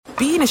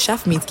being a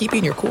chef means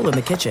keeping your cool in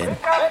the kitchen.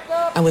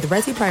 And with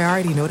Resi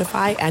Priority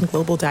Notify and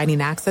Global Dining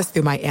Access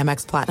through my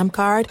Amex Platinum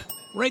card,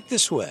 Right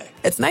this way.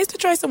 it's nice to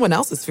try someone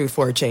else's food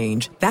for a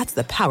change. That's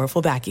the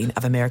powerful backing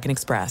of American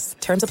Express.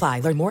 Terms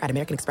apply. Learn more at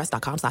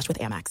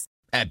americanexpress.com/withAmex.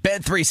 At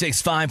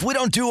Bet365, we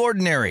don't do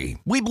ordinary.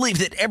 We believe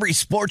that every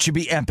sport should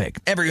be epic.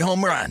 Every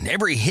home run,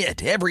 every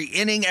hit, every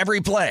inning, every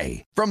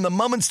play. From the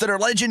moments that are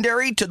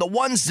legendary to the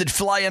ones that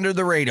fly under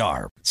the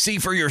radar. See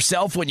for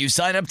yourself when you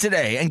sign up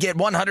today and get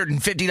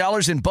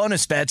 $150 in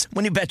bonus bets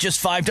when you bet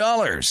just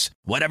 $5.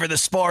 Whatever the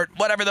sport,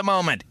 whatever the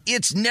moment,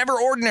 it's never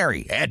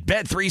ordinary at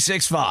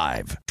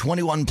Bet365.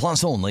 21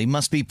 plus only.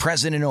 Must be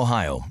present in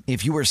Ohio.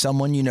 If you or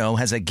someone you know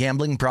has a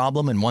gambling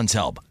problem and wants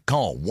help,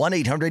 call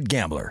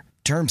 1-800-GAMBLER.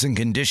 Terms and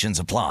conditions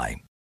apply.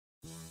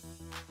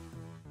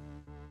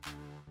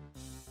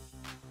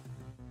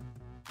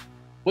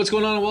 What's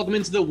going on, and welcome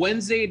into the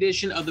Wednesday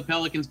edition of the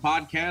Pelicans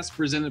podcast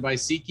presented by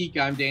SeatGeek.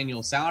 I'm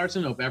Daniel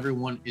Sallerson. Hope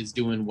everyone is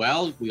doing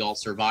well. We all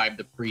survived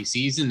the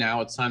preseason.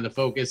 Now it's time to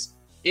focus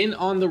in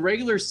on the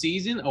regular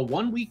season.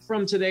 1 week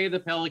from today,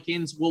 the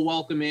Pelicans will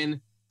welcome in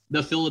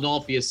the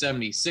Philadelphia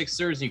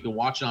 76ers. You can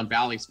watch it on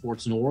Bally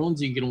Sports New Orleans.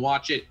 You can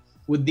watch it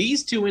with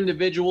these two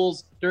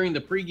individuals during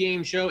the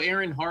pregame show,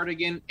 Aaron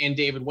Hardigan and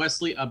David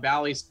Wesley of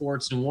Bally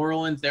Sports New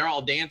Orleans. They're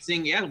all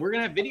dancing. Yeah, we're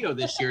going to have video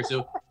this year.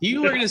 So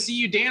you are going to see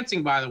you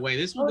dancing, by the way.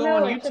 This will go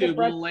on YouTube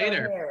a little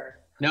later.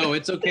 No,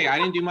 it's okay. I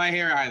didn't do my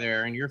hair either,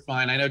 Aaron. You're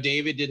fine. I know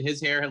David did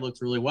his hair. It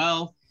looks really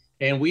well.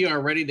 And we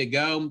are ready to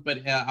go.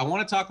 But I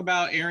want to talk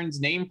about Aaron's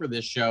name for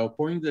this show.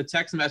 According to the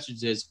text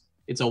messages,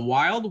 it's a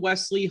Wild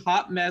Wesley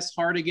Hot Mess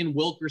Hardigan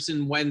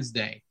Wilkerson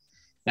Wednesday.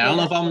 Now, I don't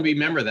know if I'm going to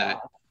remember that.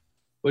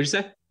 What'd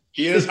you say?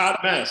 He is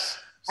hot mess.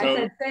 So, I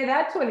said, say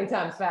that 20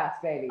 times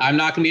fast, baby. I'm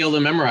not going to be able to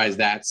memorize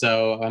that.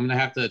 So I'm going to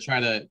have to try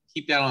to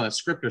keep that on a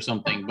script or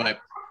something. But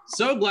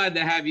so glad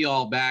to have you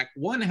all back.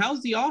 One, how's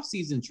the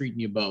offseason treating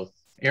you both?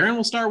 Aaron,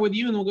 we'll start with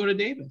you and we'll go to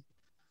David.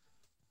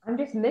 I'm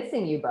just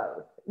missing you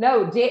both.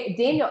 No,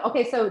 Daniel.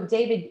 Okay, so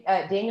David,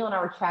 Daniel and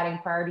I were chatting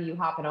prior to you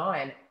hopping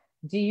on.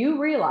 Do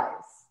you realize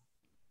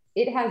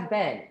it has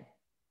been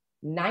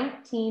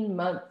 19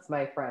 months,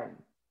 my friend,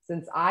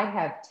 since I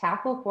have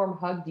tackle form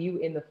hugged you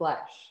in the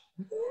flesh?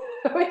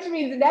 Which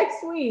means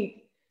next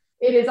week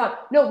it is on.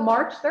 No,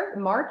 March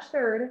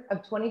 3rd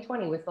of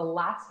 2020 was the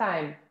last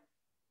time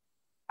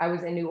I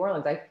was in New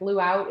Orleans. I flew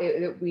out.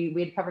 We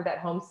had covered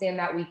that homestand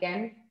that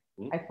weekend.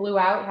 I flew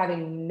out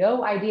having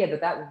no idea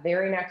that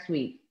very next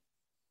week,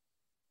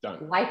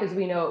 done. Life as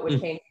we know it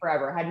would change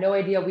forever. Had no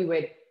idea we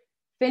would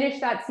finish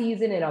that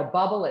season in a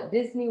bubble at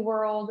Disney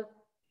World.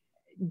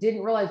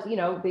 Didn't realize,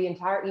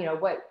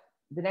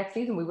 the next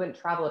season we wouldn't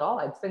travel at all.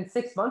 I'd spend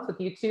 6 months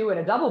with you two in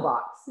a double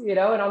box, and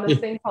on this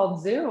thing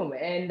called Zoom.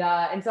 And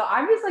so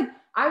I'm just like,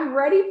 I'm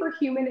ready for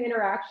human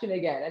interaction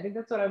again. I think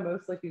that's what I'm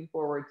most looking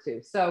forward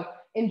to. So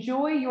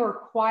enjoy your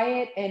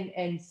quiet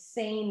and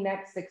sane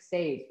next 6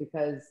 days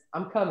because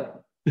I'm coming.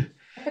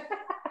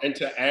 And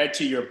to add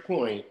to your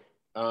point,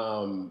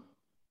 the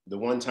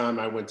one time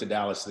I went to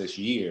Dallas this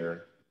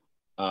year,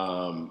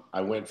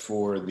 I went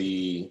for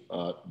the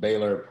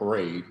Baylor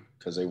parade,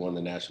 because they won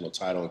the national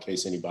title, in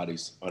case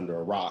anybody's under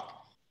a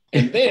rock.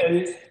 And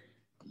then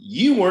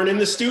you weren't in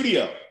the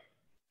studio.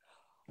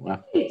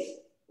 Wow.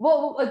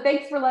 Well,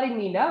 thanks for letting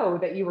me know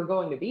that you were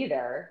going to be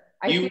there.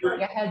 I think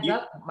a heads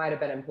up might have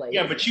been in place.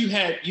 Yeah, but you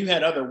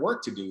had other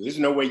work to do. There's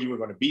no way you were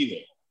going to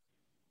be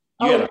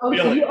So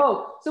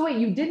there. wait,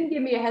 you didn't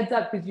give me a heads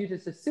up because you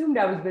just assumed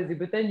I was busy,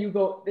 but then you're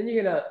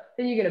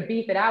gonna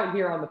beef it out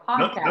here on the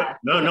podcast.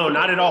 No,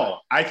 not at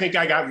all. I think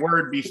I got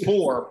word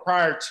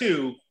prior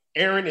to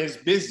Aaron is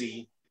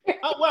busy.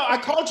 Well, I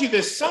called you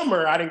this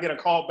summer. I didn't get a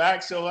call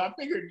back. So I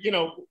figured,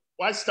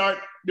 why start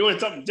doing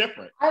something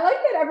different? I like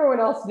that everyone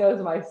else knows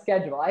my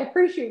schedule. I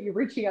appreciate you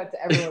reaching out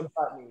to everyone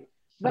but me.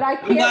 But I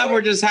can't. I'm glad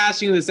we're just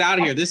hashing this out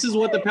here. This is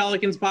what the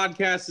Pelicans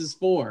podcast is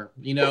for.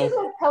 This is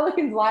what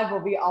Pelicans Live will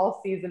be all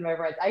season, my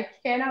friends. I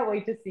cannot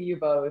wait to see you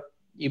both.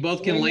 You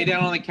both can lay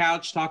down on the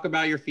couch, talk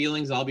about your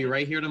feelings. I'll be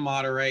right here to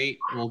moderate.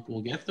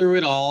 We'll get through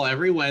it all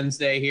every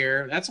Wednesday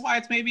here. That's why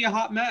it's maybe a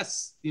hot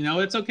mess.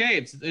 It's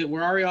okay.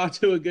 We're already off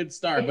to a good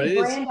start. It's a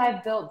brand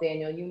I've built,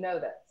 Daniel. You know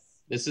this.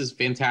 This is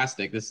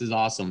fantastic. This is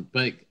awesome.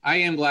 But I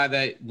am glad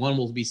that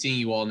we'll be seeing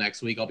you all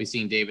next week. I'll be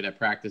seeing David at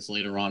practice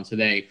later on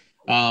today.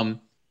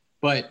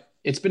 But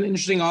it's been an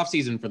interesting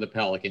offseason for the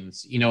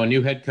Pelicans. A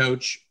new head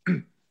coach.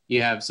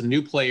 You have some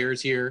new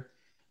players here.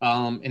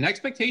 And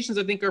expectations,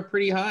 I think, are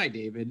pretty high,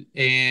 David.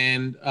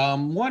 And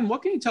one,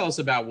 what can you tell us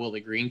about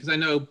Willie Green? Because I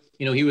know,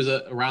 he was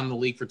around the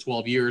league for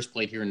 12 years,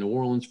 played here in New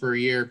Orleans for a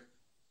year.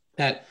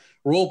 That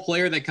role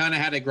player that kind of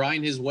had to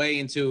grind his way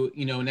into,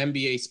 an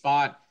NBA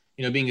spot,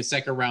 being a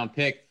second-round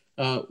pick.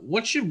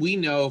 What should we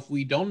know if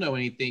we don't know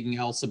anything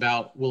else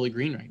about Willie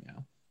Green right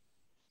now?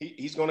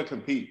 He's going to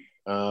compete.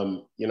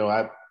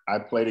 I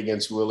played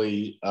against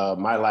Willie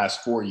my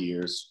last 4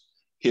 years,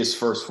 his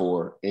first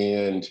 4,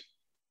 and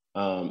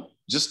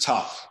just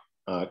tough.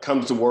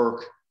 Comes to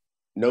work,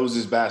 knows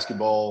his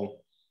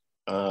basketball.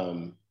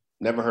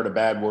 Never heard a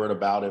bad word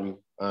about him.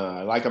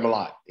 I like him a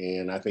lot,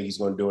 and I think he's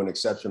going to do an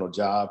exceptional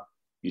job.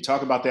 you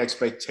talk about the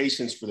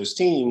expectations for this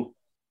team.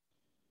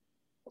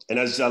 And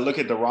as I look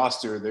at the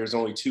roster, there's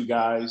only two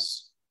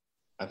guys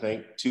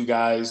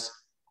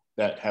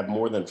that have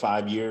more than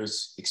 5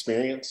 years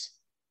experience.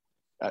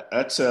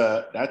 That's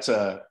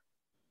a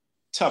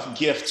tough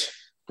gift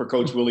for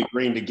Coach Willie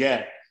Green to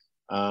get.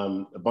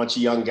 A bunch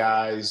of young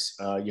guys,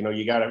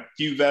 you got a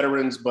few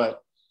veterans,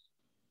 but,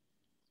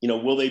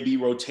 will they be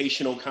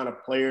rotational kind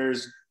of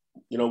players?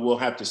 We'll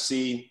have to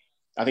see.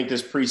 I think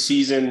this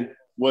preseason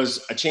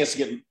was a chance to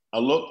get a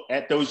look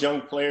at those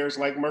young players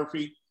like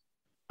Murphy,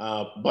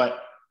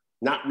 but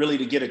not really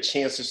to get a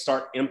chance to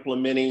start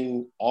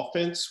implementing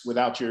offense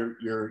without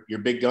your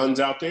big guns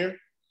out there.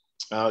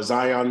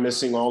 Zion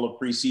missing all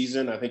of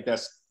preseason. I think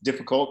that's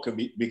difficult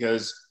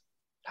because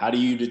how do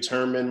you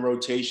determine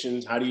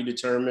rotations? How do you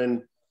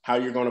determine how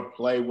you're going to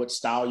play, what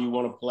style you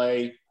want to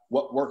play,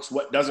 what works,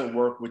 what doesn't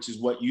work, which is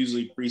what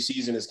usually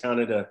preseason is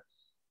kind of to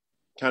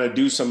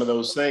do some of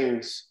those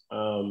things.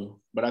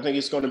 But I think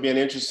it's going to be an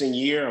interesting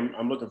year.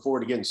 I'm looking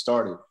forward to getting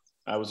started.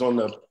 I was on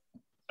the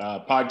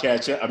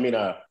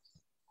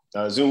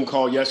Zoom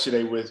call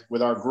yesterday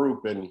with our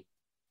group, and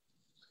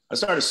I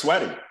started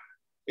sweating.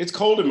 It's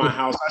cold in my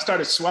house. I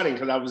started sweating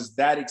because I was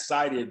that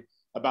excited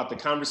about the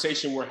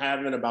conversation we're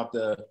having, about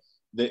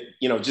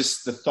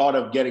just the thought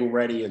of getting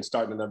ready and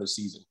starting another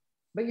season.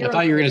 But I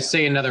thought you were going to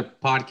say another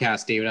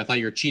podcast, David. I thought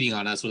you were cheating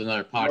on us with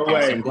another podcast. No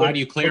way. I'm glad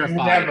you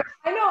clarified.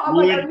 I know. I'm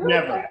like,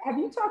 okay? Have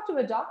you talked to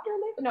a doctor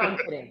lately? No, I'm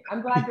kidding.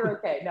 I'm glad you're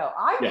okay. No,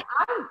 I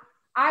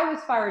was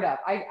fired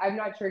up. I'm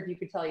not sure if you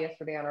could tell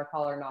yesterday on our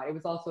call or not. It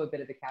was also a bit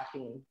of the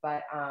caffeine,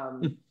 but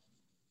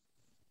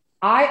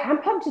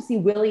I'm pumped to see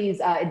Willie's.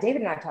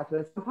 David and I talked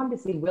about this. I'm pumped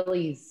to see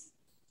Willie's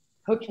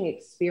coaching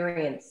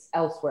experience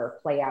elsewhere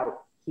play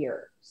out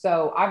here.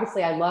 So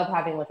obviously, I love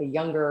having like a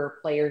younger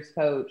players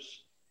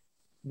coach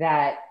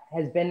that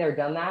has been there,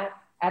 done that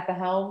at the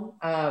helm,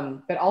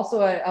 but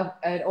also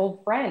an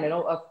old friend, an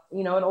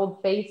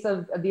old face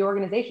of the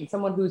organization,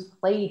 someone who's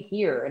played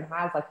here and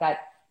has like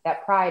that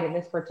pride in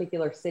this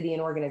particular city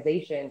and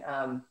organization.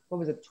 What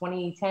was it,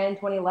 2010,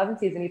 2011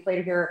 season? He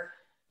played here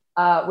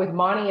with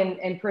Monty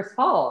and Chris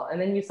Paul.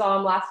 And then you saw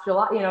him last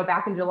July,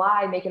 back in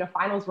July, making a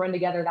finals run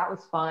together. That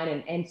was fun.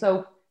 And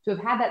so to have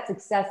had that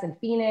success in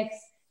Phoenix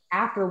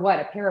after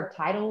a pair of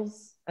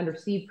titles under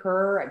Steve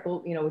Kerr at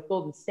with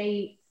Golden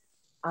State,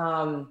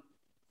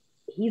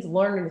 he's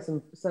learned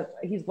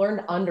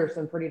under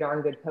some pretty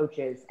darn good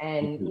coaches.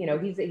 And,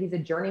 he's a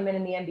journeyman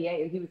in the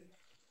NBA. He was,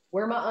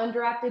 where my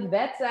undrafted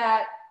vets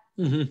at?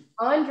 Mm-hmm.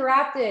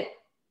 Undrafted.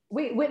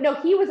 Wait, no,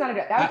 he was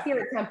undrafted. That was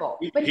Garrett Temple.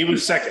 But he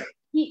was second.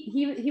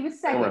 He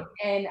was second.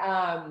 Right. And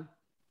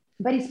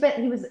but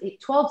he was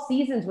 12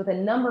 seasons with a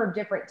number of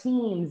different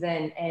teams.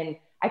 And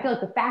I feel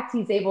like the fact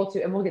he's able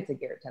to, and we'll get to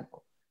Garrett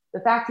Temple, the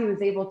fact he was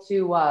able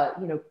to,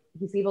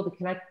 he's able to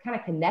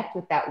connect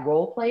with that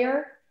role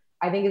player,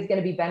 I think is going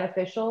to be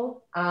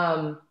beneficial.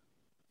 And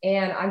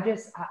I'm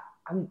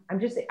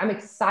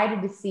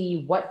excited to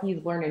see what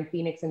he's learned in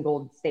Phoenix and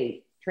Golden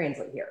State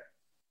translate here.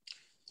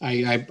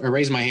 I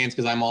raised my hands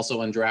because I'm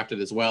also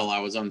undrafted as well. I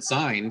was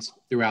unsigned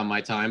throughout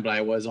my time, but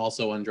I was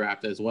also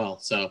undrafted as well.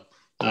 So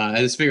I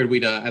just figured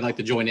I'd like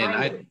to join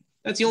in.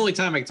 That's the only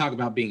time I can talk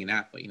about being an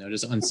athlete,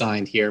 just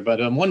unsigned here.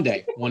 But one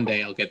day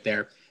I'll get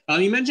there.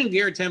 You mentioned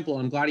Garrett Temple.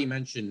 I'm glad you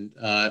mentioned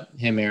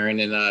him, Aaron.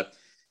 And,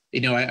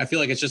 I feel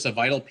like it's just a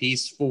vital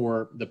piece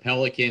for the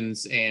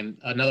Pelicans and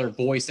another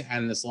voice to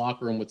add in this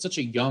locker room with such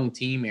a young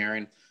team,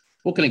 Aaron.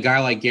 What can a guy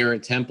like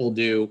Garrett Temple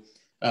do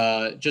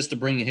just to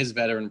bring his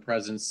veteran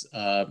presence?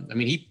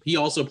 He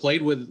also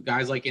played with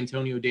guys like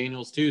Antonio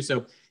Daniels too.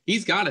 So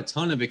he's got a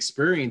ton of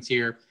experience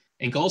here.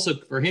 And also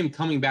for him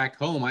coming back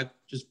home, I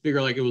just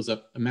figure like it was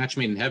a match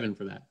made in heaven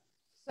for that.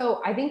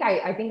 So I think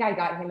I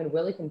got him and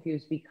Willie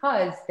confused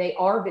because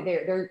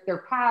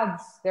their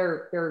paths,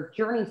 their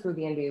journeys through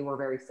the NBA were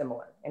very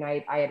similar. And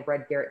I had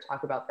read Garrett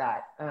talk about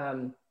that.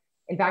 In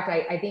fact,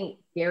 I think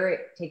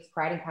Garrett takes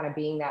pride in kind of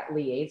being that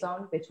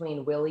liaison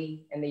between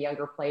Willie and the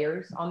younger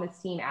players on this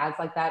team as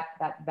like that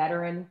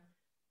veteran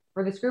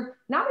for this group.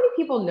 Not many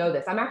people know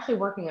this. I'm actually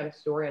working on a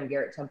story on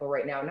Garrett Temple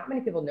right now. Not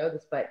many people know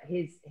this, but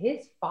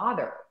his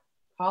father,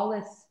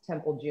 Paulus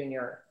Temple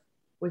Jr.,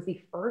 was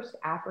the first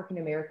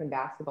African-American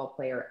basketball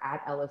player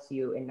at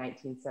LSU in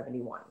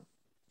 1971.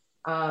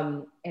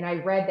 And I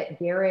read that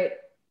Garrett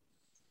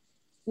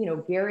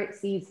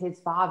sees his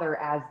father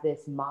as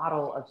this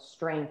model of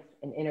strength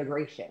and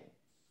integration.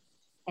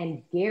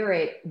 And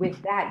Garrett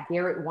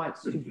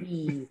wants to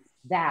be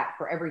that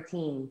for every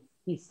team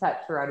he's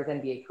touched throughout his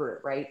NBA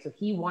career, right? So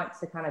he wants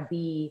to kind of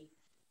be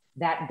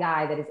that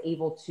guy that is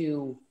able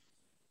to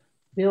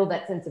build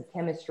that sense of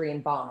chemistry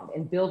and bond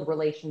and build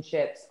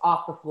relationships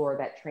off the floor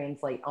that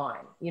translate on.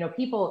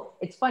 People,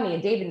 it's funny,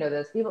 and David knows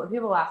this,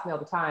 people ask me all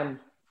the time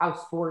how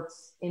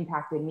sports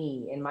impacted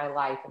me in my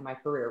life and my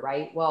career,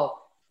 right?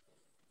 Well,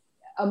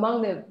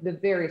 among the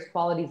various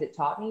qualities it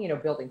taught me,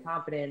 building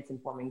confidence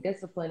and forming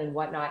discipline and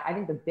whatnot, I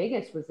think the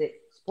biggest was that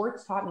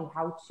sports taught me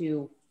how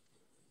to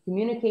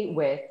communicate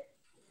with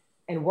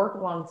and work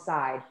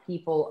alongside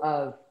people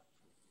of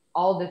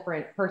all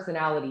different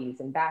personalities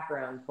and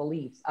backgrounds,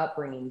 beliefs,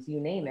 upbringings, you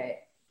name it.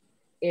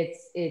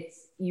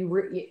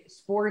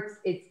 Sports,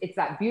 it's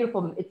that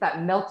beautiful, it's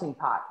that melting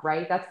pot,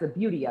 right? That's the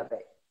beauty of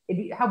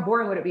it. How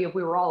boring would it be if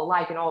we were all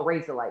alike and all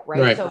raised alike,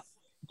 right? So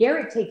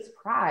Garrett takes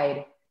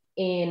pride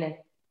in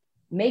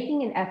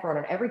making an effort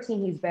on every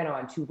team he's been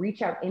on to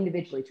reach out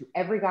individually to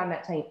every guy on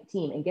that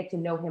team and get to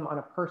know him on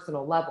a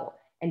personal level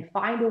and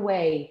find a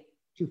way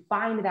to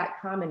find that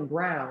common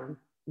ground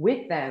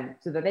with them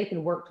so that they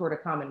can work toward a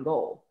common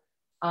goal.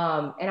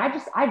 And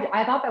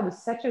I thought that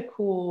was such a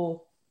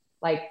cool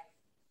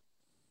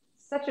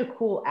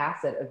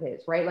asset of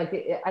his, right?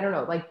 Like, I don't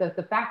know, like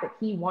the fact that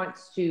he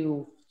wants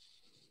to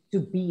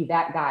be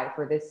that guy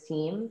for this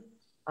team.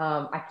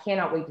 I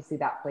cannot wait to see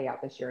that play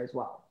out this year as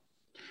well.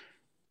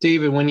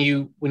 David, when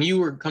you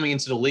were coming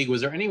into the league,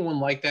 was there anyone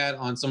like that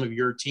on some of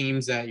your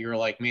teams that you're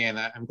like, man,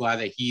 I'm glad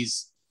that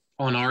he's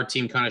on our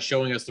team, kind of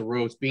showing us the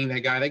ropes, being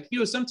that guy? Like,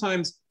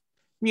 sometimes,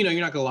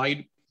 you're not gonna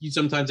lie, you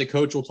sometimes a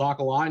coach will talk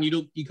a lot and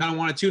you kind of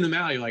want to tune him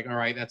out. You're like, all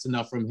right, that's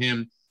enough from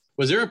him.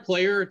 Was there a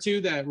player or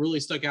two that really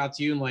stuck out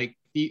to you and like,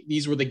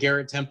 these were the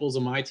Garrett Temples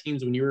of my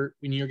teams when you're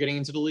getting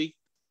into the league?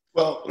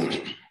 Well,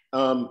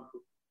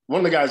 one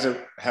of the guys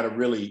that had a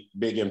really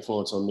big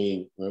influence on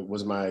me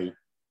was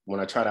when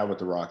I tried out with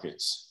the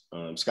Rockets.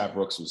 Scott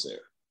Brooks was there,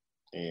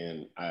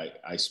 and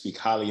I speak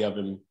highly of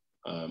him.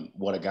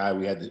 What a guy!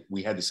 We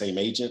had the same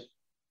agent,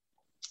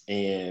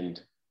 and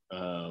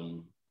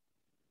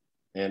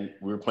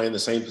we were playing the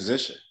same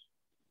position,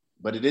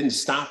 but it didn't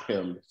stop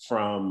him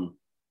from,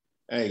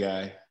 hey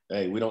guy,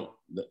 hey,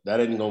 that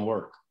isn't gonna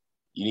work.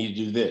 You need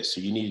to do this,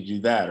 or you need to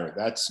do that, or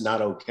that's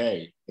not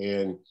okay.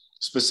 And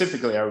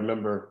specifically, I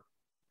remember,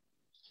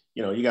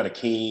 you got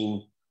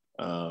Akeem,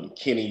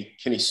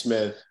 Kenny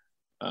Smith,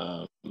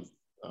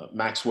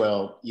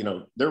 Maxwell,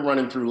 they're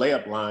running through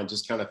layup line,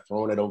 just kind of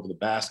throwing it over the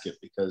basket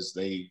because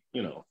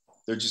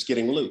they're just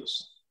getting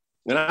loose.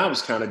 And I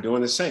was kind of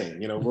doing the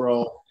same. We're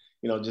all,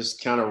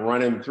 just kind of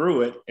running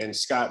through it. And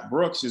Scott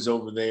Brooks is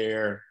over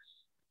there.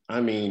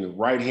 I mean,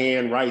 right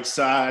hand, right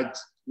side,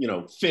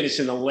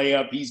 finishing the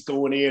layup. He's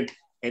going in.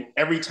 And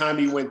every time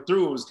he went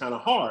through, it was kind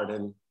of hard.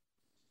 And,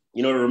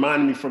 it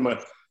reminded me from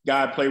a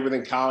guy I played with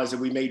in college that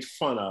we made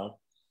fun of.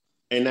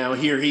 And now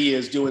here he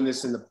is doing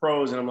this in the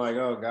pros. And I'm like,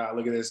 oh God,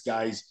 look at this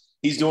guy.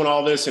 He's doing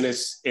all this and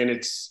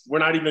it's we're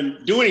not even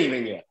doing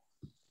anything yet.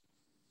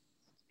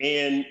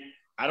 And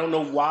I don't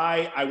know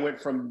why I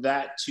went from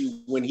that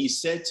to when he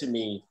said to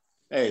me,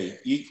 hey,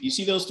 you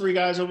see those three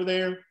guys over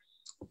there?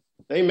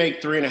 They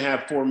make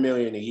 $3.5-4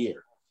 million a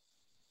year.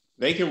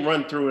 They can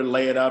run through and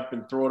lay it up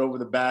and throw it over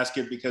the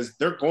basket because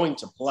they're going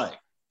to play.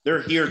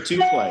 They're here to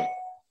play.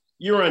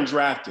 You're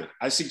undrafted.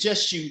 I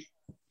suggest you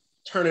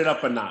turn it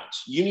up a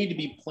notch. You need to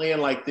be playing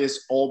like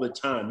this all the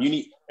time.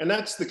 And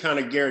that's the kind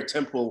of Garrett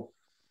Temple.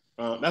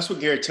 That's what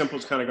Garrett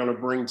Temple's kind of going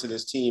to bring to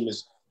this team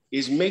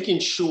is making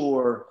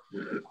sure,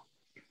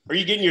 are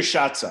you getting your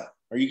shots up?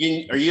 Are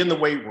you in the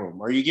weight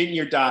room? Are you getting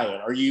your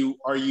diet? Are you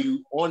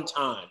on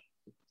time?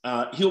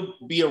 He'll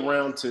be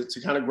around to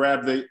kind of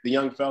grab the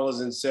young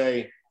fellas and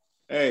say,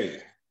 hey,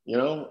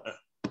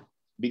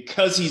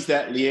 because he's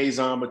that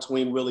liaison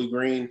between Willie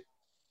Green,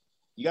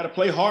 you got to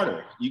play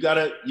harder. You got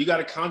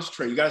to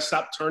concentrate. You got to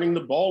stop turning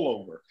the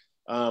ball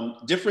over.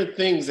 Different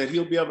things that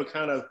he'll be able to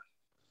kind of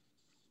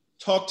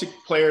talk to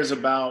players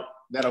about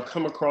that'll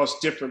come across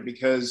different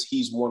because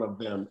he's one of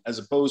them, as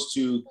opposed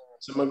to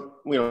some,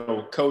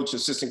 coach,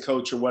 assistant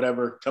coach, or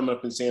whatever coming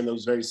up and saying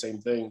those very same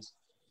things.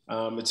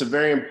 It's a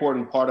very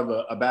important part of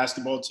a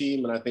basketball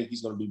team, and I think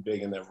he's going to be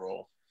big in that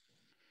role.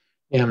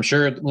 Yeah, I'm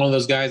sure one of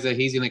those guys that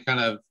he's going to kind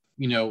of,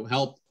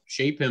 help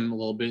shape him a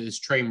little bit is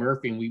Trey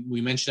Murphy. And we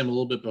mentioned him a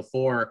little bit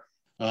before.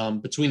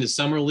 Between the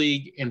summer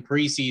league and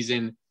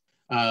preseason,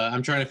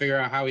 I'm trying to figure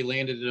out how he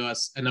landed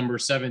us at number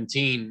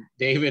 17.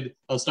 David,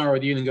 I'll start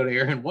with you and then go to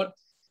Aaron.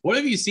 What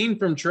have you seen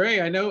from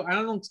Trey? I know I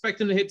don't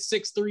expect him to hit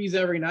 6 threes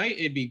every night.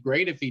 It'd be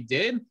great if he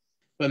did.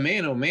 But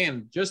man, oh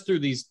man, just through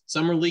these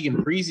summer league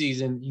and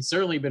preseason, he's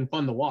certainly been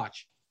fun to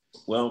watch.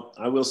 Well,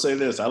 I will say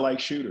this. I like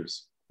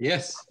shooters.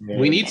 Yes,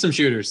 we need some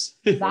shooters.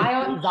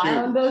 Zion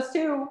does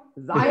too.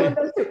 Zion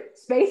does too.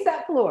 Space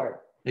that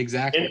floor.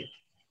 Exactly.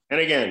 And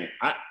again,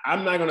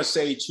 I'm not going to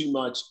say too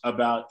much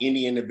about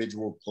any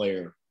individual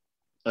player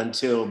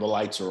until the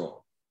lights are on.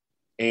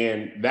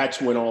 And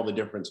that's when all the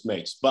difference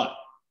makes. But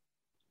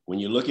when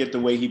you look at the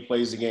way he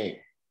plays the game,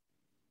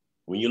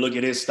 when you look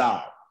at his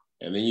style,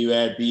 and then you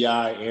add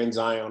B.I. and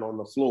Zion on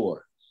the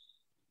floor,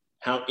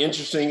 how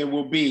interesting it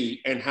will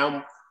be and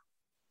how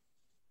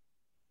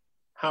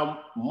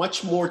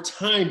much more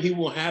time he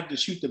will have to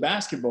shoot the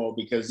basketball,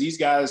 because these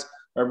guys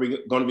are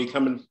going to be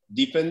coming,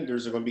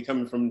 defenders are going to be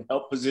coming from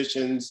help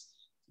positions,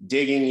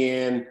 digging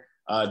in,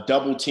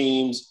 double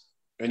teams,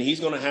 and he's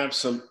going to have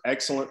some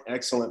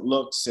excellent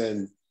looks.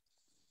 And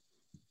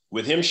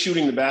with him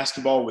shooting the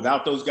basketball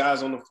without those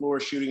guys on the floor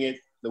shooting it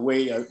the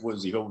way,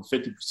 was he over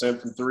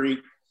 50% from three?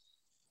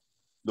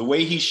 The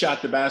way he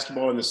shot the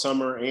basketball in the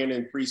summer and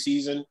in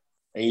preseason,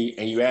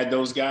 and you add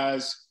those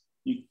guys,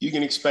 you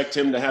can expect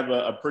him to have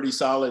a pretty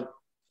solid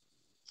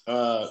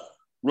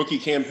rookie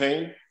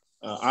campaign.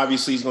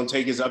 Obviously, he's going to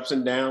take his ups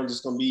and downs.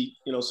 It's going to be,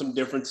 some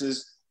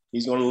differences.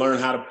 He's going to learn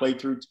how to play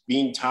through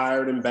being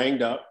tired and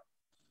banged up.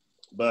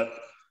 But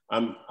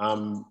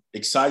I'm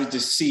excited to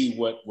see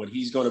what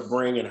he's going to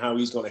bring and how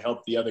he's going to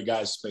help the other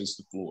guys space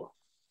the floor.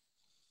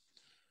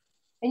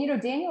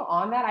 And, Daniel,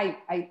 on that,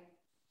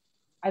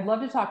 I'd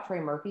love to talk Trey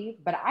Murphy,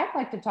 but I'd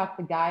like to talk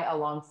the guy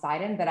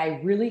alongside him that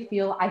I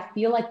feel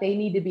like they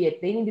need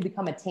to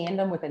become a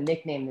tandem with a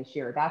nickname this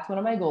year. That's one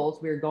of my goals.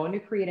 We're going to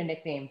create a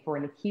nickname for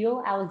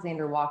Nickeil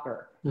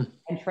Alexander-Walker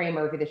and Trey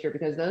Murphy this year,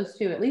 because those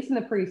two, at least in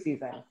the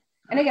preseason.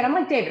 And again, I'm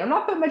like David, I'm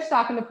not putting much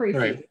stock in the preseason.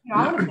 Right.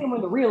 I want to see them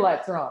when the real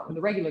lights are on, when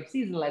the regular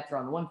season lights are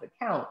on, the ones that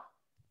count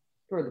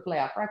for the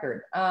playoff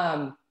record.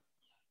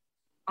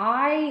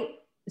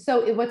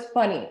 What's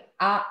funny,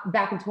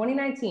 back in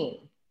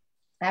 2019,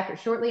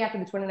 shortly after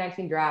the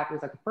 2019 draft, it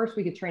was like the first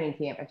week of training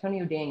camp,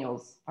 Antonio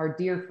Daniels, our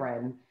dear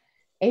friend,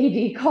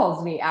 AD,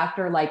 calls me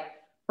after like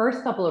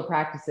first couple of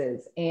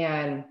practices,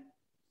 and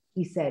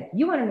he said,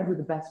 "You want to know who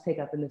the best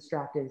pickup in this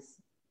draft is?"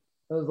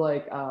 I was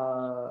like,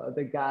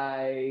 the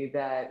guy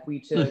that we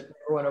took number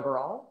 1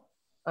 overall.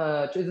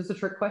 Is this a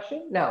trick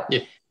question? No. Yeah.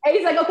 And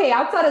he's like, okay,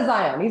 outside of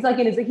Zion, he's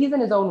in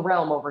his own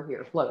realm over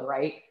here, floating,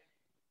 right?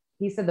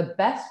 He said the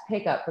best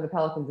pickup for the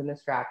Pelicans in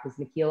this draft was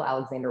Nickeil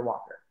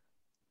Alexander-Walker.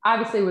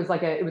 Obviously,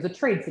 it was a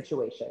trade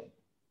situation,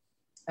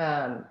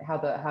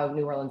 how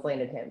New Orleans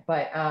landed him.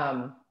 But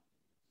I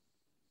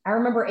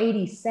remember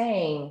AD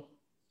saying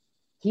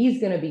he's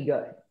going to be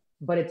good,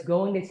 but it's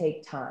going to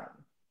take time.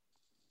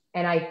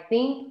 And I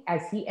think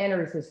as he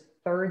enters his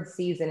 3rd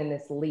season in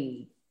this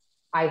league,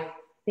 I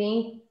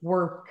think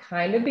we're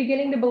kind of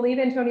beginning to believe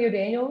Antonio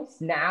Daniels.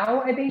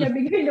 Now I think I'm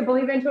beginning to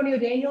believe Antonio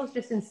Daniels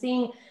just in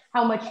seeing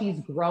how much he's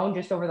grown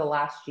just over the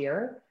last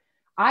year.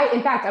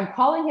 In fact, I'm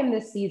calling him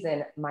this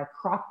season my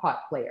crockpot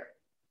player,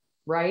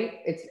 right?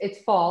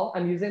 It's fall.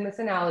 I'm using this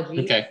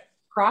analogy. Okay.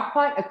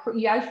 Crockpot, as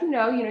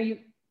you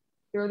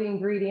throw the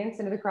ingredients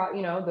into the crock,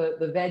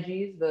 the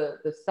veggies,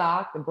 the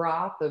stock, the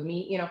broth, the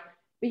meat,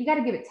 but you got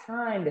to give it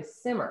time to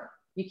simmer.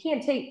 You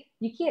can't taste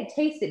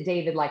it,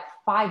 David, like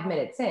 5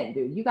 minutes in,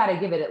 dude. You got to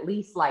give it at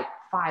least like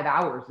 5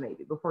 hours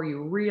maybe before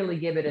you really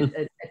give it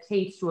a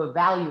taste to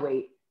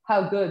evaluate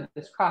how good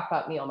this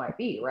crockpot meal might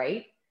be,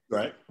 right?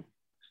 Right.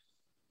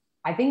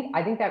 I think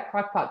that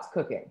crockpot's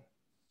cooking.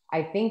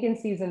 I think in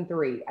season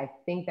 3, I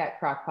think that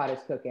crockpot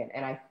is cooking,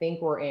 and I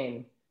think we're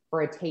in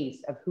for a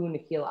taste of who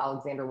Nickeil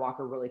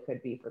Alexander-Walker really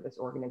could be for this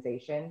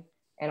organization,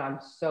 and I'm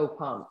so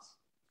pumped.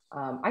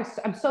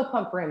 I'm so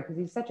pumped for him because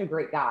he's such a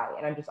great guy,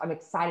 and I'm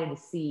excited to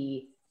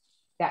see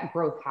that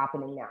growth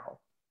happening now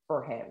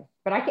for him.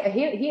 But how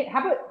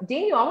about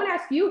Daniel? I want to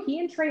ask you, he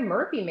and Trey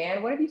Murphy,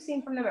 man, what have you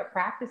seen from them at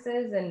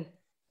practices, and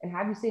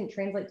have you seen it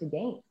translate to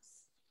games?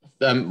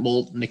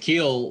 Well,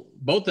 Nickeil,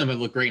 both of them have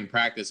looked great in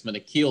practice, but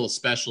Nickeil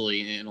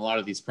especially in a lot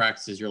of these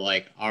practices, you're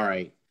like, all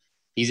right,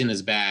 he's in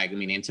his bag. I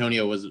mean,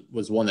 Antonio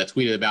was one that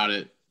tweeted about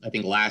it, I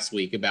think last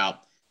week, about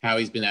how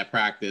he's been at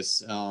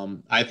practice.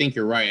 I think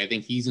you're right. I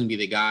think he's going to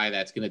be the guy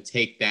that's going to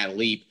take that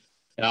leap.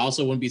 And I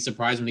also wouldn't be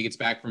surprised when he gets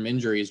back from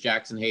injury as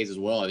Jackson Hayes as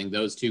well. I think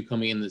those two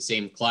coming in the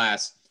same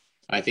class,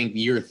 I think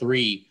year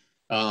 3,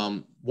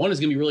 one is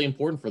going to be really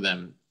important for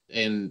them.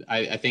 And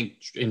I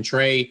think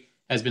Trey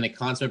has been a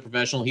consummate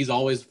professional. He's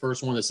always the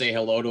first one to say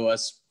hello to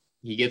us.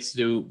 He gets to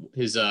do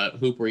his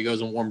hoop where he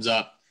goes and warms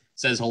up,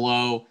 says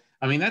hello.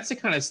 I mean, that's the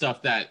kind of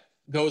stuff that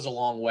goes a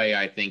long way,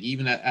 I think,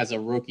 even as a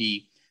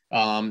rookie.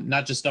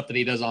 Not just stuff that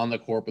he does on the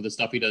court, but the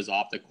stuff he does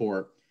off the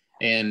court.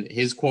 And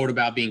his quote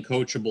about being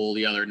coachable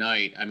the other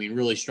night, I mean,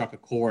 really struck a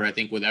chord, I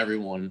think, with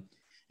everyone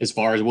as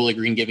far as Willie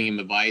Green giving him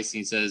advice.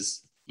 He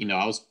says,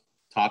 I was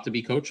taught to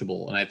be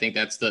coachable. And I think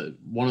that's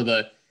one of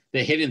the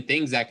hidden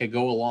things that could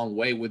go a long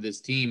way with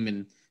this team,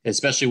 and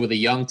especially with a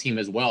young team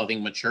as well. I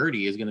think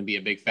maturity is going to be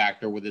a big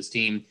factor with this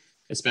team,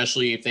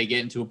 especially if they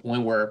get into a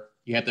point where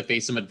you have to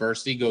face some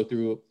adversity, go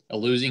through a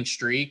losing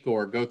streak,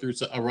 or go through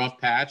a rough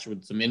patch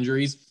with some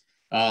injuries.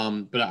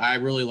 But I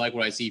really like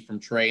what I see from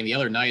Trey. And the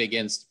other night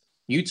against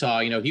Utah,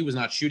 he was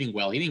not shooting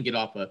well. He didn't get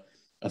off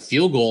a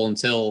field goal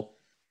until,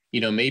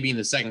 maybe in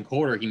the second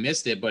quarter. He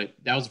missed it, but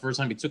that was the first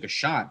time he took a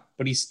shot.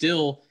 But he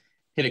still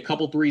hit a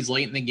couple threes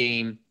late in the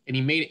game, and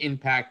he made an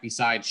impact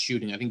besides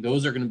shooting. I think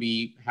those are going to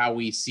be how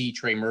we see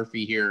Trey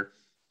Murphy here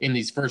in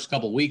these first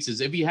couple of weeks,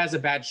 is if he has a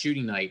bad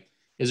shooting night,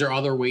 is there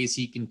other ways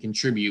he can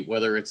contribute,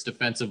 whether it's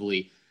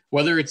defensively,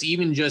 whether it's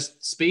even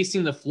just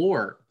spacing the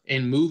floor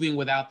and moving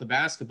without the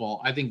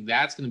basketball. I think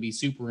that's going to be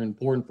super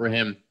important for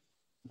him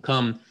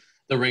come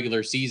the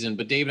regular season.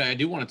 But David, I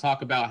do want to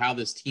talk about how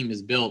this team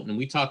is built. And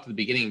we talked at the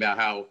beginning about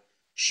how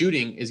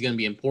shooting is going to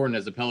be important,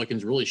 as the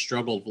Pelicans really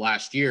struggled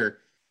last year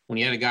when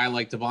you had a guy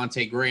like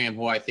Devontae Graham,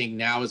 who I think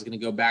now is going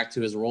to go back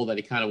to his role that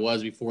he kind of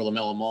was before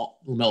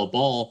LaMelo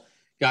Ball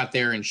got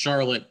there in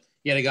Charlotte.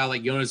 You had a guy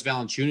like Jonas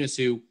Valanciunas,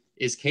 who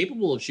is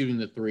capable of shooting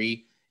the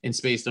 3 and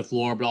space the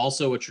floor, but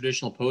also a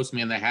traditional post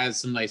man that has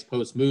some nice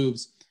post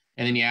moves.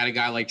 And then you had a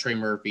guy like Trey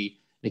Murphy,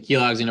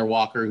 Nickeil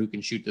Alexander-Walker, who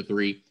can shoot the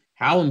 3.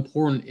 How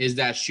important is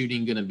that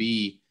shooting going to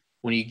be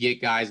when you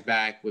get guys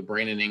back with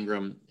Brandon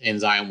Ingram and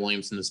Zion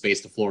Williamson to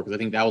space the floor, because I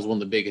think that was one of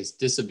the biggest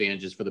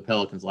disadvantages for the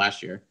Pelicans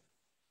last year.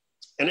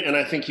 And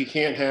I think you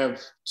can't have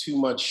too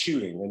much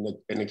shooting.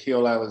 And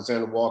Nickeil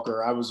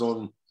Alexander-Walker, I was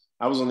on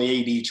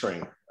the AD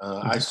train.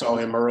 I saw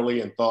him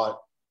early and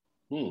thought,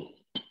 Then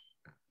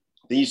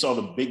you saw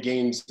the big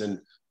games in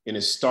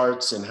his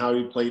starts and how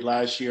he played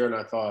last year, and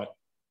I thought,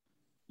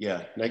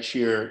 yeah, next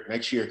year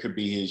could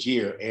be his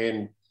year.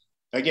 And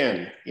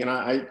again,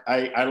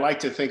 I like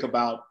to think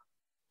about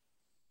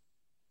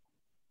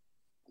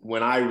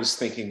when I was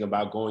thinking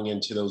about going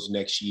into those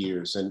next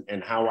years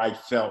and how I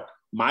felt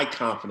my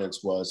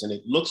confidence was. And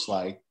it looks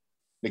like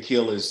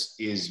Nickeil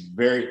is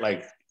very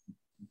like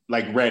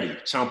ready,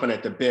 chomping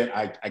at the bit.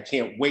 I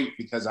can't wait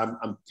because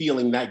I'm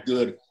feeling that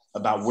good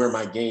about where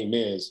my game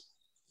is.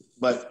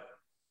 But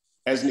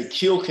as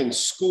Nickeil can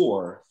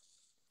score,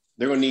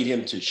 they're going to need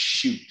him to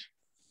shoot.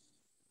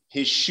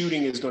 His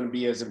shooting is going to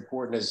be as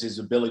important as his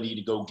ability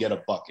to go get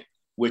a bucket,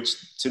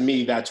 which to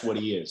me, that's what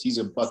he is. He's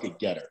a bucket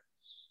getter.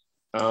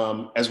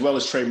 As well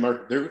as Trey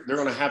Murphy. They're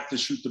going to have to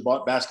shoot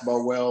the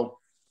basketball well.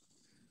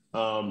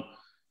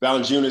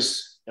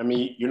 Valanciunas, I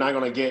mean, you're not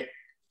going to get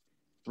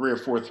 3 or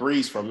 4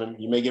 threes from him.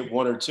 You may get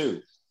 1 or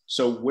 2.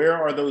 So where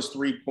are those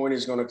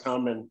 3-pointers going to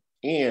come in?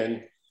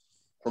 And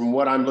from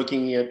what I'm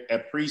looking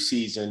at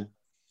preseason,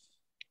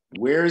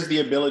 where is the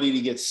ability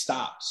to get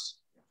stops?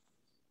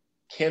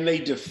 Can they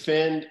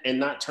defend and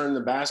not turn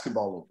the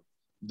basketball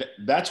over?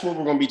 That's what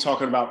we're going to be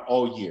talking about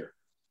all year.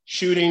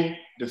 Shooting,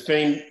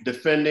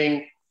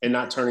 defending, and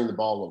not turning the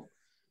ball over.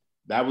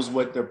 That was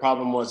what their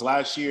problem was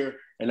last year,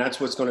 and that's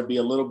what's going to be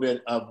a little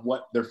bit of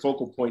what their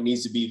focal point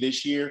needs to be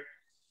this year.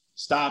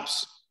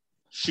 Stops,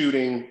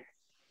 shooting,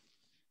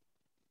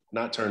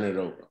 not turning it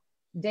over.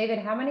 David,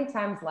 how many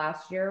times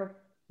last year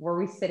were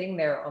we sitting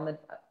there on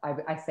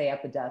I say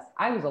at the desk?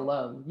 I was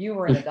alone. You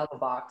were in a double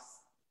box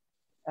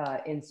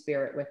in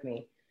spirit with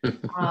me.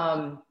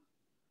 How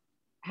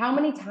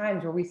many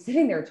times were we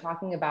sitting there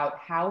talking about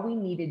how we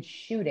needed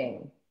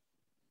shooting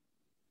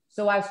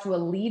so as to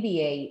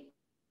alleviate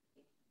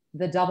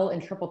the double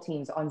and triple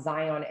teams on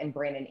Zion and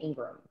Brandon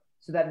Ingram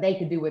so that they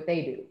could do what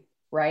they do,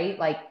 right?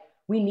 Like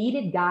we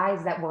needed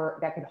guys that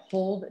could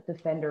hold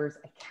defenders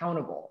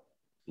accountable,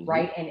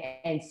 right?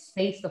 And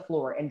space the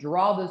floor and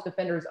draw those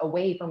defenders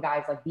away from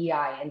guys like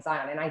BI and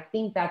Zion. And I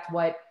think that's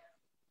what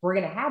we're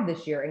going to have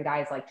this year in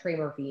guys like Trey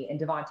Murphy and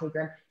Devontae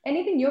Graham and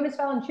even Jonas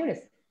Valanciunas.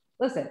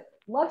 Listen,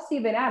 love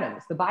Steven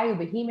Adams, the Bayou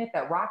behemoth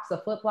that rocks the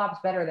flip-flops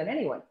better than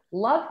anyone.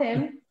 Love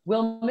him.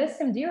 We'll miss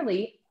him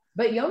dearly.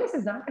 But Jonas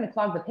is not going to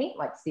clog the paint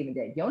like Steven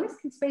did. Jonas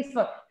can space the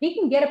floor. He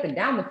can get up and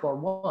down the floor,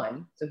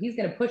 1, so he's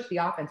going to push the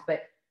offense.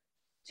 But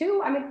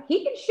 2, I mean,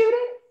 he can shoot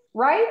it,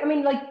 right? I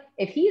mean, like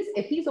if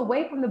he's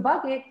away from the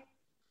bucket,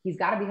 he's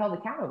got to be held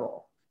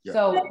accountable. Yeah.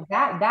 So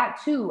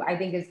that too, I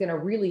think is going to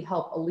really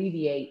help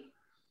alleviate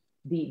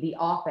the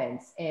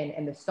offense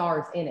and the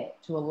stars in it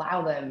to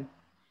allow them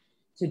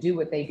to do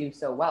what they do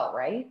so well,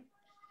 right?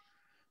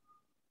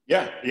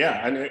 Yeah.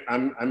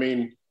 I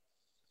mean,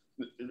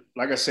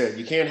 like I said,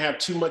 you can't have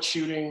too much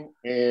shooting,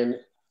 and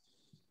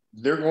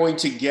they're going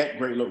to get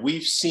great look.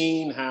 We've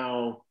seen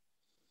how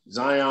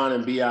Zion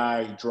and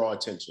BI draw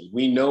attention.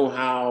 We know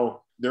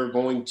how they're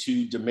going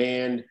to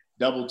demand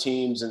double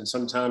teams and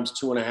sometimes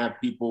 2.5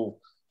 people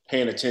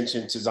paying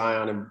attention to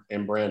Zion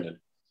and Brandon.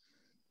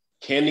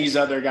 Can these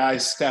other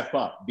guys step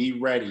up, be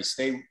ready,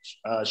 stay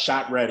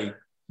shot ready,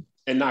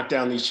 and knock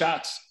down these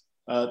shots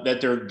that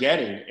they're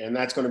getting? And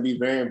that's going to be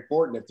very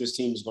important if this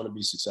team is going to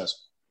be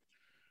successful.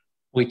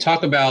 We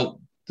talk about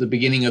the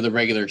beginning of the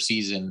regular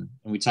season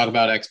and we talk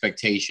about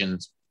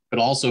expectations, but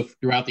also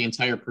throughout the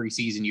entire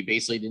preseason, you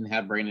basically didn't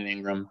have Brandon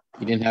Ingram.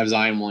 You didn't have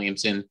Zion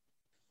Williamson.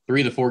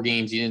 3 of the 4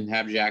 games, you didn't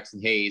have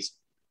Jackson Hayes.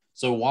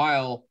 So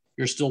while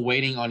you're still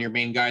waiting on your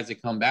main guys to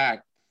come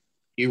back,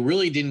 you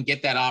really didn't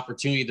get that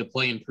opportunity to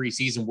play in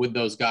preseason with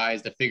those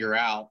guys to figure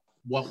out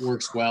what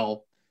works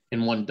well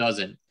and what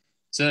doesn't.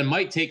 So it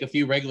might take a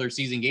few regular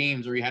season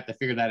games where you have to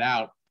figure that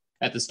out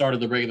at the start of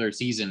the regular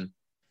season.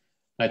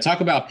 I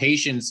talk about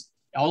patience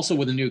also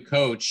with a new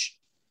coach.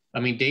 I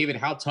mean, David,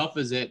 how tough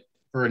is it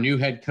for a new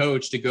head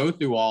coach to go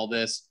through all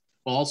this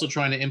while also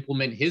trying to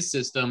implement his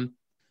system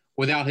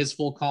without his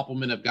full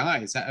complement of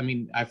guys? I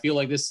mean, I feel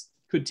like this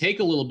could take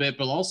a little bit,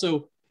 but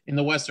also in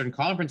the Western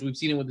Conference, we've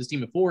seen it with this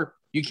team before.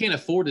 You can't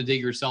afford to dig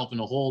yourself in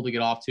a hole to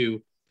get off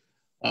to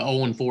a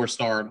 0-4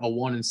 start, a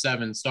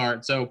 1-7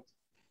 start. So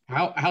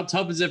how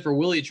tough is it for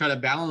Willie to try to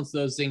balance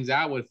those things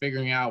out with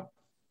figuring out,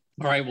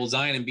 all right, well,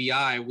 Zion and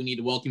BI, we need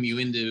to welcome you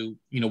into,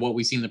 what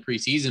we see in the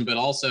preseason, but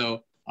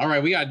also, all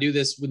right, we got to do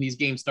this when these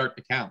games start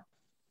to count.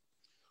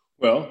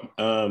 Well,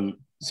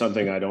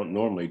 something I don't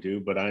normally do,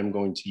 but I'm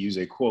going to use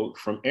a quote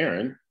from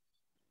Aaron.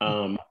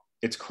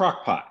 It's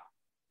crock-pot.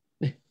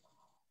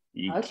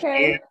 You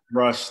can't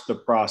rush the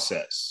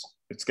process.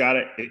 It's got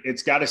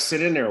to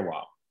sit in there a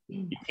while.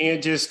 You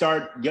can't just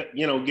start, get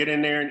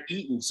in there and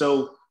eat. And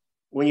so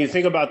when you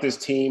think about this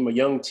team, a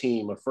young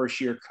team, a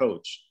first-year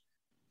coach,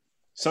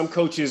 some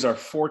coaches are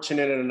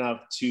fortunate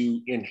enough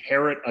to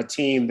inherit a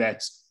team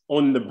that's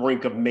on the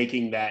brink of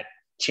making that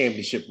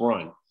championship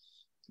run.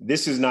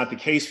 This is not the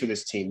case for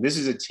this team. This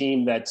is a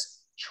team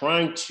that's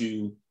trying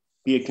to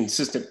be a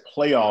consistent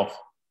playoff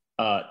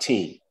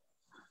team.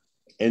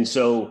 And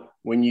so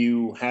when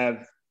you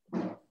have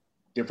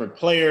different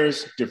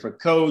players, different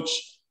coach,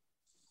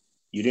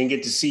 you didn't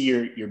get to see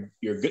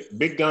your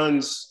big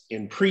guns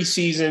in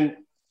preseason.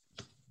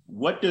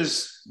 What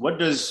does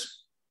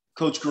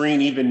Coach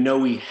Green even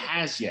know he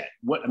has yet?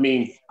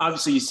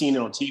 Obviously you've seen it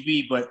on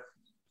TV, but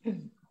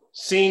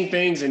seeing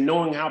things and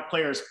knowing how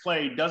players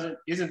play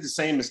isn't the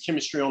same as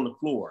chemistry on the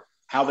floor.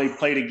 How they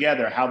play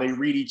together, how they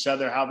read each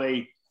other, how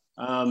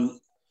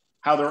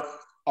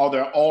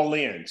they're all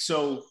in.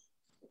 So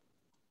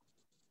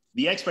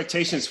the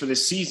expectations for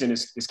this season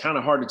is kind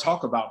of hard to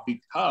talk about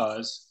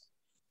because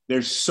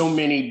there's so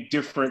many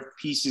different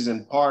pieces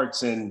and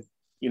parts, and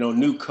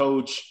new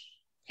coach.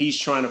 He's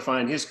trying to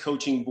find his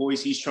coaching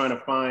voice. He's trying to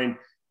find,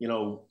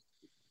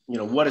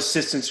 what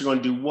assistants are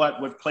going to do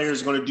what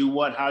players are going to do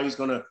what, how he's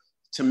going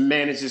to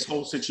manage this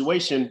whole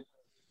situation.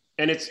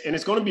 And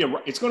it's going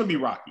to be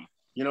rocky.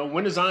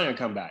 When does Zion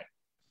come back?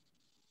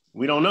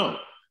 We don't know.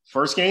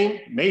 First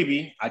game,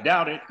 maybe. I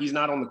doubt it. He's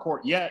not on the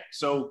court yet.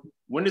 So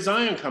when does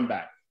Zion come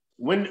back?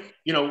 And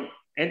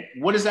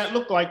what does that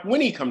look like when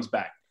he comes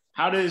back?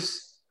 How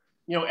does,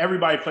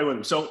 everybody play with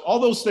him? So all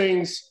those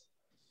things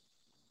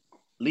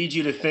lead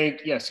you to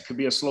think, yes, it could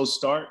be a slow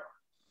start.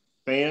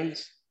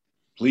 Fans,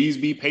 please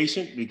be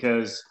patient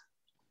because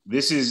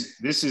this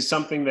is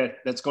something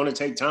that's going to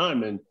take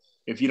time. And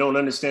if you don't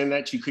understand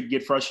that, you could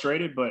get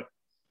frustrated, but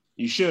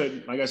you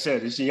should. Like I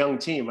said, it's a young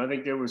team. I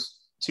think there was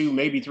 2,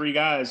 maybe 3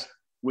 guys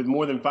with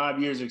more than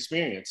 5 years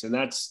experience. And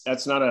that's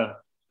not a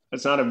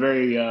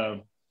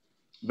very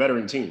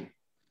veteran team.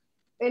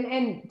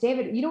 And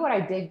David, you know what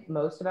I dig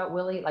most about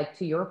Willie? Like,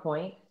 to your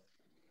point,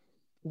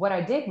 what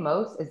I dig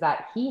most is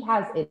that he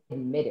has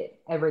admitted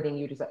everything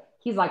you just said.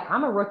 He's like,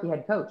 I'm a rookie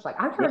head coach. Like,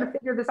 I'm trying to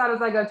figure this out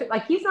as I go too.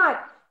 Like, he's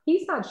not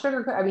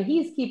sugarcoating. I mean,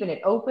 he's keeping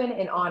it open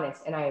and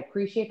honest. And I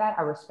appreciate that.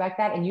 I respect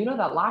that. And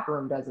that locker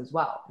room does as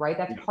well, right?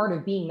 That's part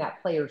of being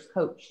that player's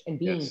coach and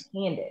being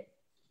candid,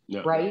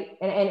 right?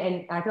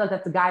 And I feel like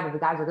that's the guy that the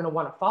guys are going to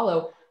want to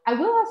follow. I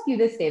will ask you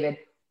this, David.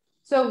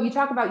 So you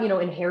talk about,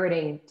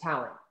 inheriting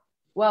talent.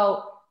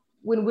 Well,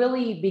 when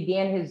Willie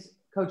began his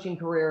coaching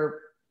career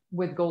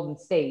with Golden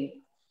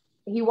State,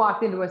 he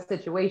walked into a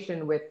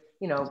situation with,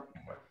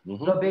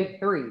 the big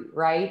 3,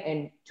 right?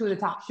 And 2 of the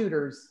top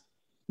shooters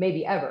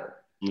maybe ever.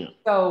 Yeah.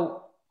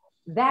 So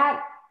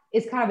that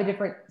is kind of a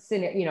different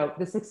scenario.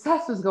 The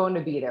success was going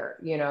to be there.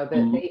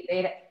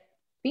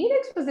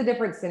 Phoenix was a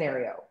different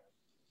scenario.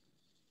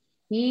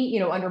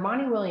 Under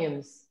Monty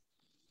Williams,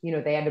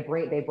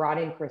 they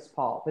brought in Chris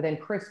Paul, but then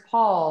Chris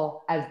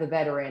Paul, as the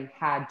veteran,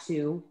 had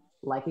to,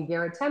 like a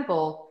Garrett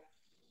Temple,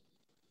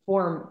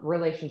 form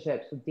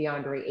relationships with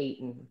DeAndre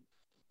Ayton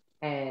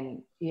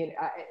and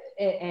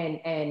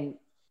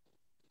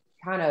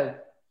kind of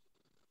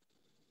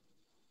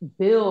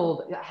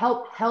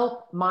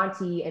help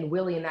Monty and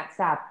Willie and that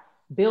staff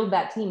build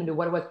that team into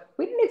what it was.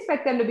 We didn't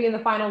expect them to be in the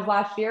finals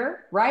last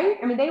year, right?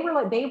 I mean, they were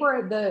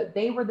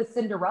the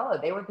Cinderella.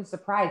 They were the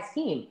surprise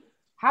team.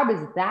 How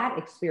does that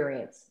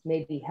experience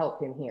maybe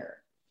help him here?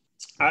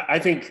 I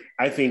think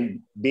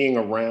being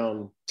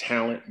around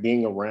talent,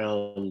 being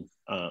around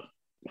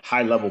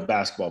high level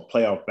basketball,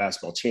 playoff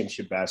basketball,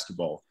 championship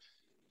basketball,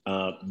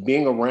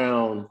 being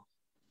around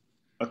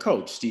a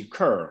coach, Steve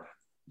Kerr,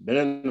 been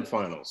in the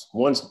finals,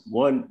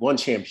 won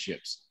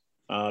championships,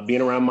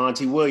 being around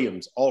Monty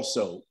Williams,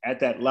 also at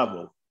that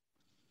level,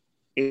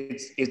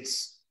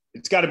 it's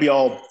got to be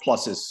all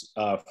pluses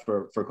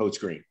for Coach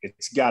Green.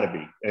 It's got to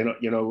be, and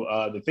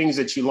the things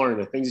that you learn,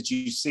 the things that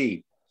you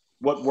see,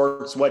 what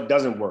works, what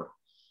doesn't work,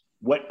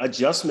 what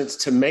adjustments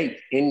to make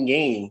in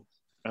game.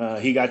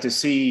 He got to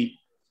see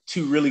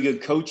 2 really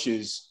good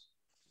coaches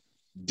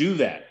do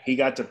that. He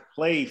got to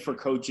play for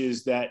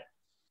coaches that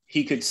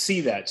he could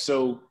see that.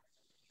 So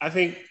I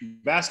think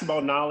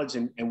basketball knowledge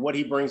and what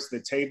he brings to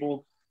the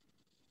table,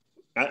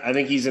 I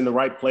think he's in the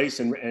right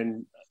place.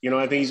 And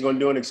I think he's going to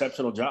do an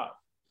exceptional job.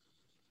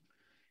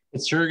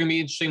 It's sure going to be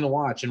interesting to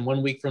watch. And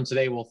 1 week from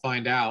today, we'll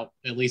find out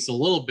at least a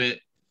little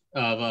bit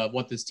of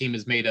what this team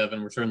is made of.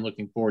 And we're certainly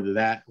looking forward to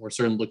that. We're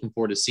certainly looking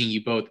forward to seeing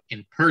you both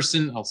in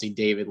person. I'll see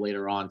David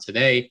later on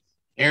today.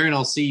 Aaron,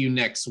 I'll see you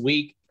next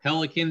week.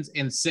 Pelicans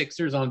and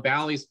Sixers on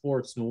Bally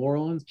Sports New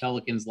Orleans.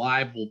 Pelicans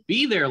Live will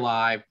be there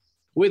live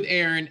with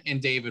Aaron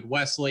and David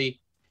Wesley.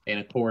 And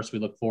of course, we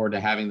look forward to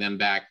having them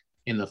back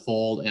in the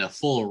fold in a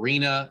full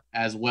arena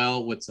as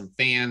well with some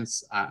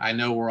fans. I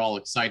know we're all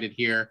excited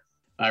here.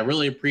 I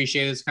really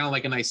appreciate it. It's kind of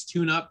like a nice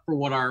tune-up for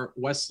what our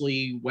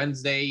Wesley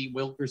Wednesday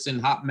Wilkerson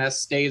hot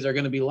mess days are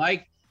going to be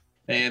like.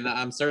 And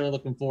I'm certainly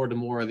looking forward to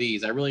more of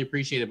these. I really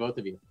appreciate it, both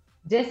of you.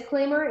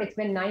 Disclaimer, it's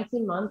been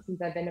 19 months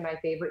since I've been to my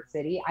favorite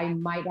city. I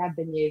might have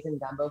beignets and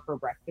gumbo for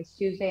breakfast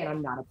Tuesday, and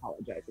I'm not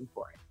apologizing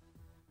for it.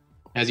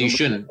 As you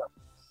shouldn't.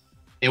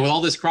 And with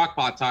all this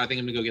crockpot talk, I think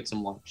I'm going to go get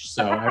some lunch.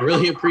 So I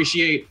really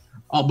appreciate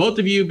both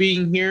of you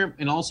being here,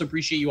 and also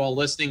appreciate you all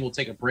listening. We'll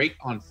take a break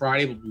on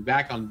Friday. We'll be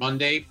back on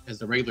Monday as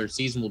the regular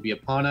season will be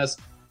upon us.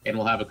 and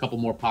we'll have a couple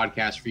more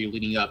podcasts for you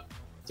leading up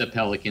to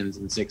Pelicans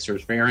and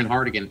Sixers. For Aaron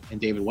Hardigan and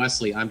David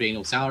Wesley, I'm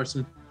Daniel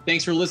Sallerson.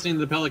 Thanks for listening to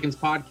the Pelicans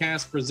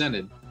podcast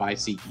presented by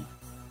SeatGeek.